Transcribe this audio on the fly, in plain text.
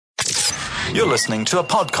You're listening to a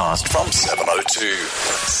podcast from 702.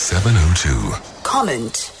 702.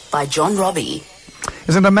 Comment by John Robbie.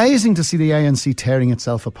 Isn't it amazing to see the ANC tearing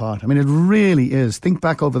itself apart? I mean, it really is. Think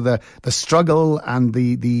back over the struggle and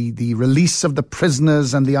the release of the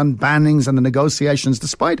prisoners and the unbannings and the negotiations,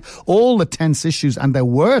 despite all the tense issues, and there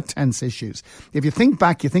were tense issues. If you think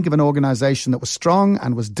back, you think of an organisation that was strong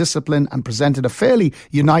and was disciplined and presented a fairly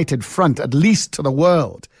united front, at least to the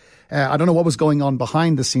world. I don't know what was going on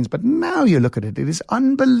behind the scenes, but now you look at it, it is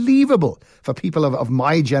unbelievable for people of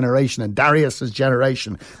my generation and Darius's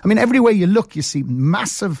generation. I mean, everywhere you look, you see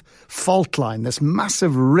massive fault line, this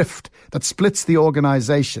massive rift that splits the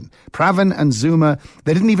organisation. Pravin and Zuma,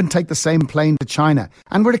 they didn't even take the same plane to China.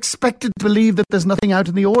 And we're expected to believe that there's nothing out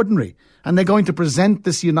of the ordinary. And they're going to present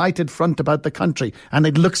this united front about the country. And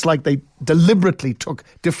it looks like they deliberately took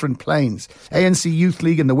different planes. ANC Youth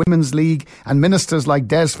League and the Women's League and ministers like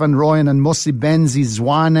Des Van Rooyen and Mosibenzi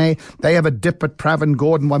Zwane, they have a dip at Pravin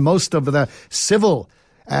Gordhan, while most of the civil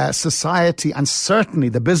society and certainly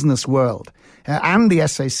the business world and the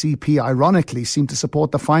SACP, ironically, seem to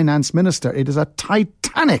support the finance minister. It is a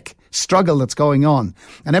titanic struggle that's going on.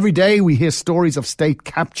 And every day we hear stories of state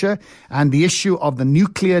capture, and the issue of the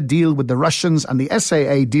nuclear deal with the Russians and the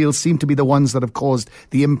SAA deal seem to be the ones that have caused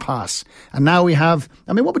the impasse. And now we have,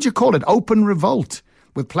 I mean, what would you call it? Open revolt,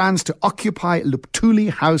 with plans to occupy Luptuli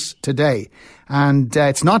House today. And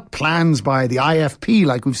it's not plans by the IFP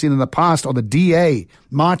like we've seen in the past, or the DA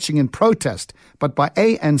marching in protest, but by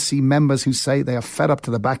ANC members who say they are fed up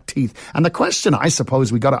to the back teeth. And the question I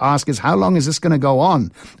suppose we got to ask is, how long is this going to go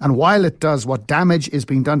on? And while it does, what damage is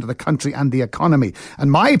being done to the country and the economy?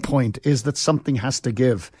 And my point is that something has to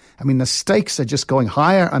give. I mean, the stakes are just going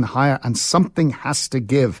higher and higher, and something has to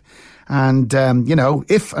give. And,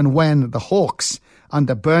 if and when the Hawks,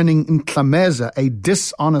 under Burning Ntlameza, a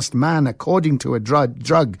dishonest man, according to a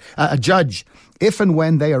judge, if and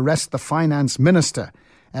when they arrest the finance minister,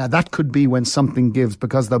 that could be when something gives,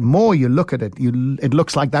 because the more you look at it, it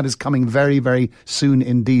looks like that is coming very, very soon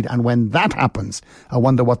indeed. And when that happens, I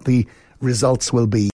wonder what the results will be.